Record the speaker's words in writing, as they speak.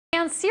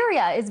And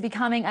Syria is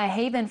becoming a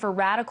haven for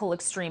radical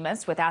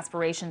extremists with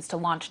aspirations to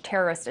launch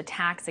terrorist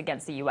attacks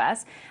against the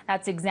U.S.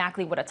 That's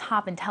exactly what a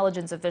top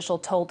intelligence official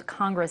told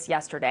Congress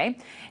yesterday.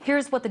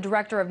 Here's what the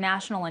Director of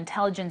National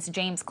Intelligence,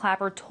 James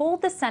Clapper,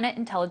 told the Senate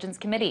Intelligence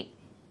Committee.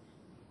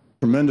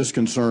 Tremendous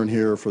concern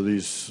here for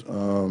these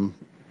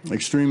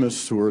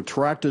extremists who are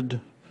attracted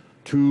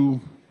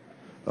to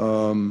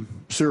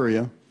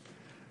Syria,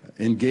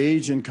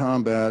 engage in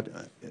combat,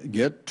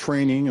 get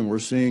training, and we're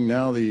seeing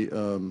now the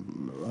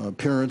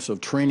appearance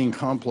of training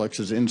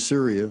complexes in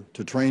Syria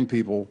to train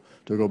people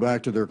to go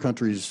back to their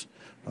countries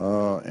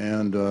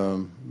and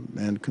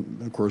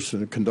of course,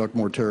 conduct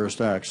more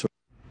terrorist acts.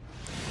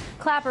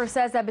 Clapper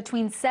says that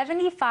between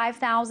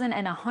 75,000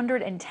 and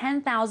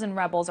 110,000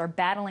 rebels are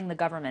battling the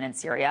government in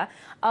Syria.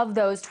 Of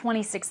those,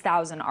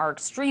 26,000 are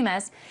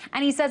extremists,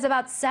 and he says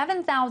about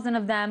 7,000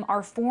 of them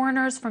are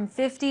foreigners from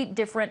 50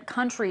 different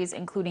countries,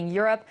 including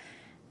Europe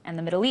and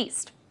the Middle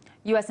East.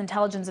 U.S.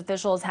 intelligence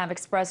officials have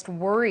expressed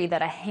worry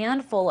that a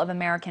handful of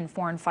American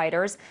foreign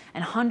fighters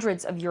and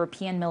hundreds of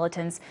European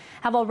militants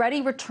have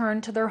already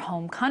returned to their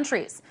home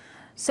countries.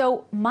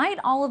 So might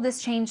all of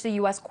this change the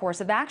U.S.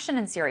 course of action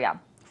in Syria?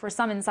 For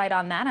some insight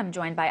on that, I'm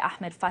joined by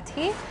Ahmed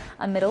Fathi,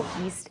 a Middle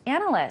East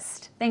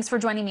analyst. Thanks for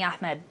joining me,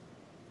 Ahmed.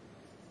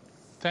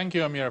 Thank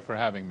you, Ameera, for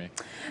having me.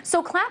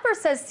 So Clapper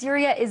says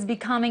Syria is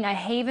becoming a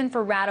haven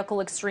for radical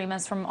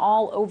extremists from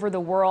all over the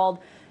world.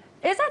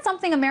 Is that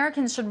something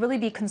Americans should really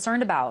be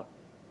concerned about?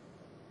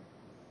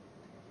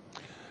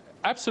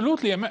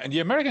 Absolutely.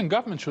 The American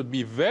government should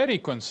be very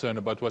concerned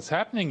about what's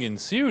happening in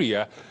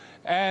Syria.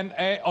 And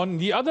on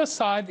the other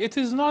side, it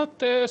is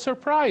not a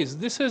surprise.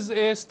 This is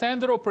a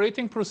standard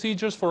operating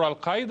procedures for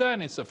Al-Qaeda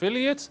and its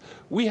affiliates.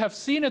 We have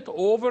seen it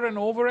over and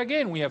over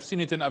again. We have seen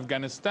it in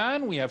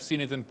Afghanistan. We have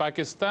seen it in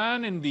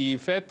Pakistan, in the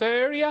FETA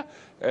area,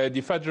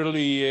 the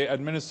federally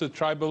administered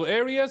tribal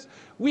areas.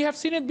 We have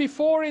seen it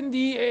before in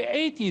the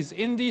 80s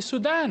in the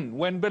Sudan,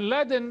 when bin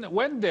Laden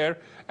went there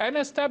and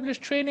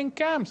established training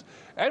camps.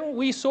 And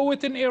we saw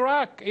it in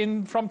Iraq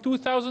from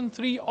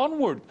 2003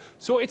 onward.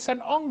 So it's an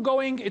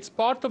ongoing, it's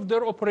part of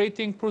their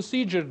operating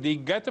procedure. They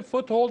get a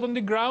foothold on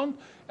the ground,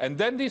 and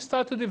then they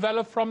start to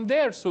develop from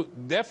there. So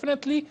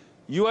definitely,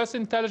 U.S.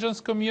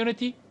 intelligence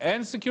community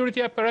and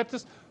security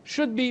apparatus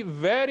should be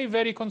very,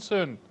 very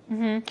concerned.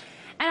 And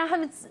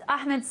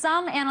Ahmed,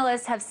 some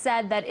analysts have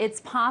said that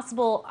it's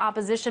possible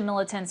opposition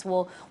militants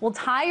will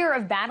tire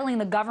of battling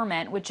the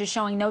government, which is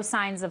showing no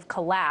signs of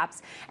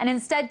collapse, and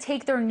instead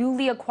take their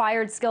newly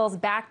acquired skills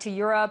back to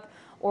Europe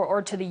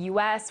or to the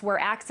U.S., where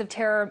acts of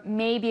terror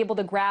may be able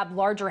to grab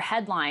larger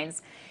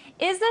headlines.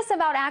 Is this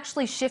about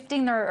actually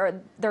shifting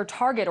their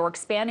target or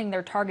expanding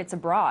their targets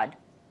abroad?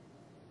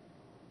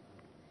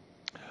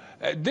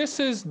 This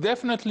is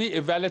definitely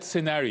a valid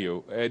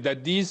scenario,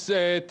 that these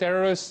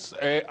terrorists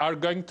are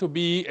going to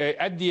be,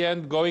 at the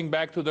end, going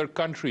back to their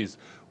countries,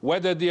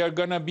 whether they are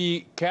going to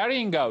be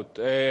carrying out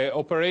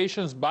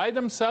operations by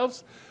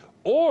themselves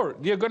or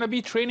they are going to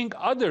be training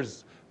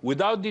others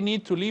without the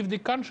need to leave the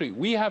country.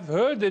 We have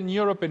heard in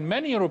Europe, in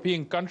many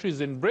European countries,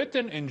 in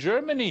Britain, in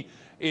Germany,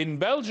 in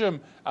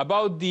Belgium,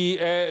 about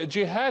the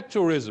jihad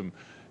tourism.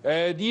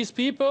 These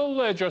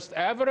people just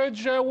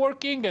average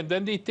working, and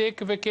then they take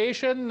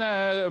vacation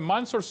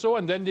months or so,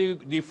 and then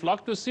they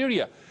flock to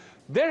Syria.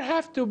 There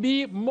have to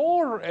be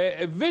more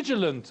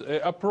vigilant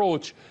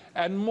approach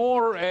and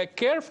more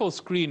careful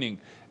screening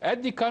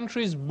at the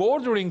countries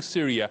bordering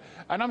Syria.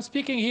 And I'm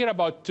speaking here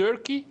about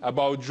Turkey,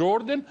 about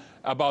Jordan,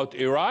 about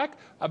Iraq,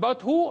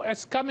 about who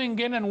is coming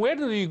in and where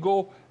do they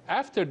go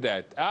after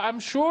that. I'm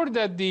sure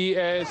that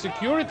the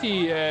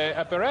security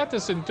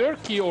apparatus in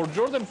Turkey or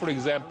Jordan, for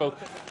example,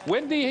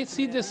 when they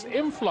see this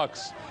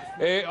influx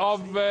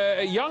of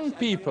young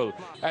people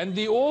and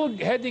they all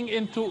heading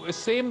into the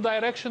same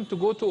direction to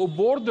go to a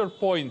border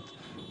point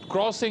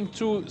crossing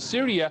to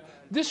Syria,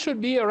 this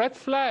should be a red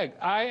flag.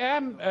 I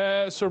am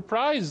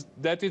surprised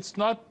that it's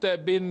not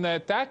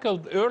been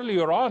tackled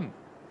earlier on.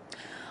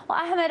 Well,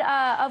 Ahmed,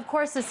 of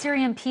course, the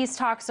Syrian peace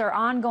talks are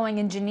ongoing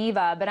in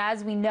Geneva, but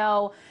as we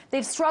know,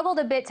 they've struggled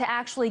a bit to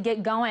actually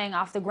get going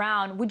off the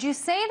ground. Would you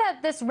say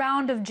that this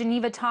round of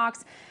Geneva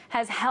talks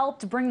has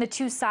helped bring the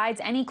two sides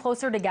any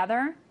closer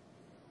together?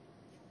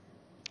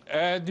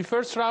 The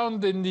first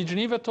round in the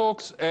Geneva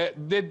talks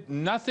did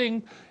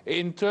nothing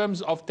in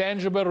terms of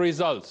tangible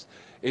results.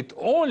 It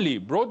only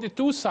brought the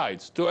two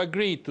sides to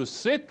agree to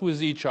sit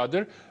with each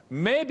other.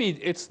 Maybe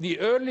it's the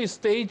early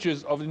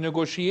stages of the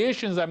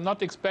negotiations. I'm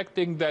not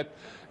expecting that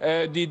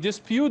the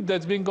dispute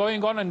that's been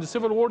going on and the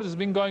civil war that's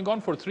been going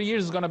on for 3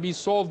 years is going to be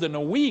solved in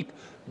a week.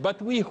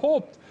 But we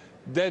hoped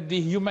that the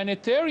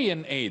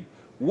humanitarian aid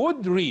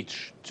would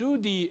reach to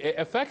the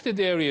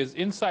affected areas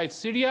inside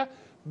Syria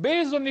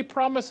based on the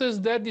promises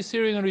that the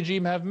Syrian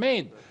regime have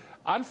made.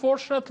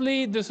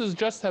 Unfortunately, this has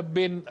just have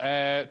been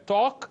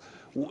talk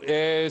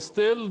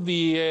Still,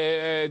 the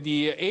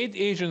aid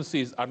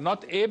agencies are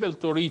not able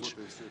to reach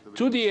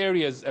to the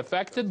areas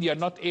affected. They are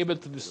not able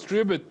to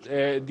distribute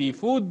the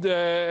food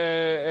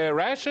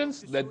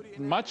rations that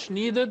much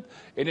needed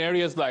in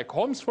areas like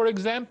Homs, for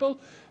example.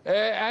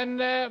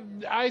 And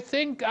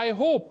I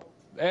hope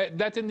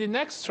that in the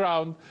next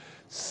round,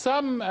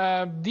 some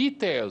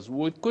details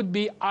could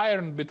be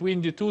ironed between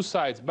the two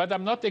sides, but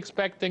I'm not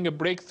expecting a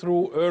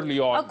breakthrough early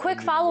on. A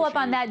quick follow-up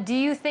on that. Do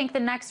you think the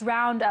next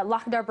round,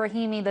 Lakhdar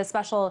Brahimi, the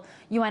special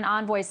UN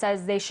envoy,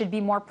 says they should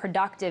be more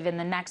productive in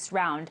the next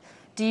round?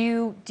 Do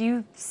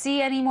you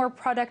see any more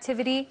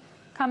productivity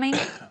coming?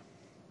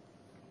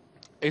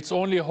 It's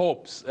only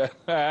hopes.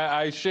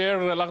 I share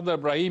Lakhdar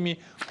Brahimi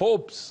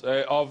hopes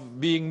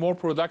of being more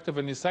productive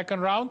in the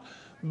second round.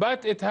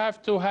 But it has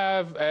to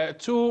have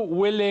two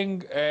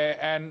willing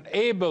and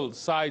able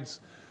sides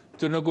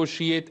to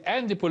negotiate,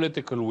 and the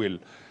political will.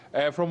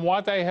 From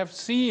what I have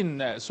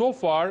seen so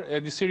far,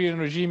 the Syrian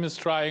regime is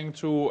trying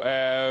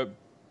to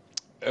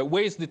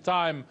waste the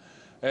time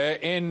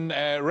in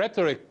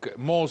rhetoric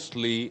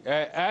mostly,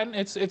 and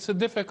it's a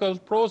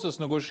difficult process.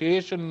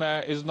 Negotiation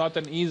is not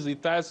an easy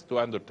task to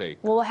undertake.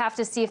 We'll have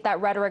to see if that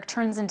rhetoric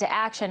turns into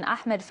action.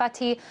 Ahmed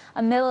Fathi,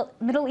 a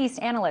Middle East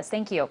analyst,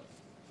 thank you.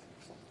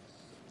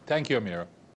 Thank you, Ameera.